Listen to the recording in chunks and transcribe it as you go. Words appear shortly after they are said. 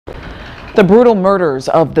The brutal murders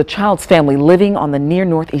of the child's family living on the near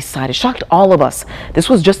northeast side has shocked all of us. This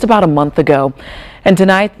was just about a month ago. And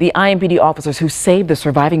tonight, the IMPD officers who saved the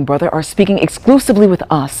surviving brother are speaking exclusively with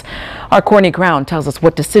us. Our Courtney Crown tells us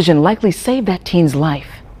what decision likely saved that teen's life.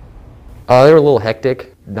 They were a little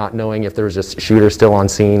hectic, not knowing if there was a shooter still on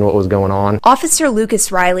scene, what was going on. Officer Lucas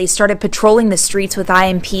Riley started patrolling the streets with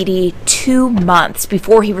IMPD 2 months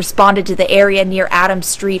before he responded to the area near Adams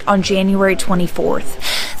Street on January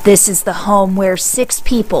 24th. This is the home where 6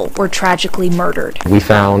 people were tragically murdered. We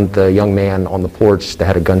found the young man on the porch that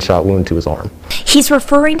had a gunshot wound to his arm. He's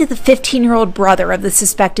referring to the 15-year-old brother of the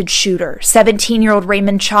suspected shooter, 17-year-old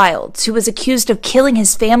Raymond Childs, who was accused of killing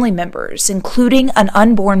his family members, including an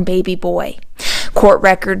unborn baby boy. Court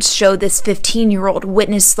records show this 15-year-old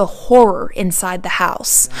witnessed the horror inside the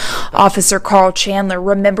house. Officer Carl Chandler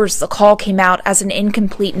remembers the call came out as an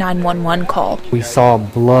incomplete 911 call. We saw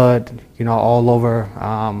blood, all over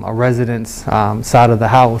a resident's side of the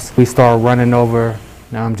house. We started running over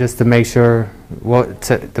just to make sure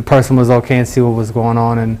the person was okay and see what was going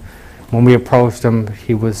on. And when we approached him,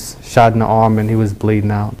 he was shot in the arm and he was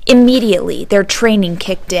bleeding out. Immediately, their training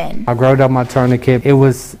kicked in. I grabbed up my tourniquet. It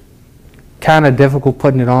was kind of difficult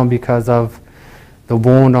putting it on because of the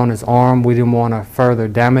wound on his arm. We didn't want to further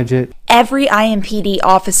damage it. Every IMPD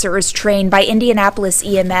officer is trained by Indianapolis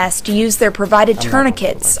EMS to use their provided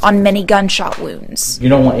tourniquets on many gunshot wounds. You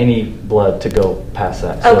don't want any blood to go past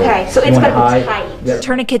that. Okay, so it's got to be tight. Yep.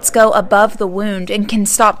 Tourniquets go above the wound and can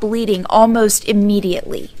stop bleeding almost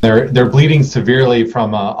immediately. They're bleeding severely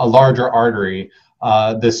from a larger artery.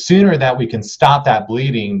 The sooner that we can stop that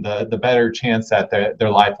bleeding, the better chance that their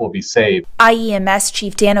life will be saved. IEMS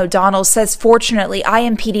Chief Dan O'Donnell says fortunately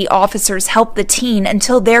IMPD officers helped the teen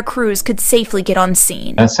until their crews could safely get on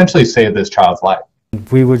scene. And essentially save this child's life.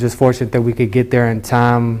 We were just fortunate that we could get there in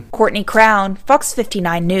time. Courtney Crown, Fox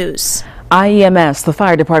 59 News. IEMS, the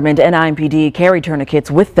fire department, and IMPD carry tourniquets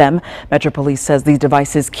with them. Metro Police says these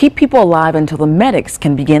devices keep people alive until the medics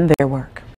can begin their work.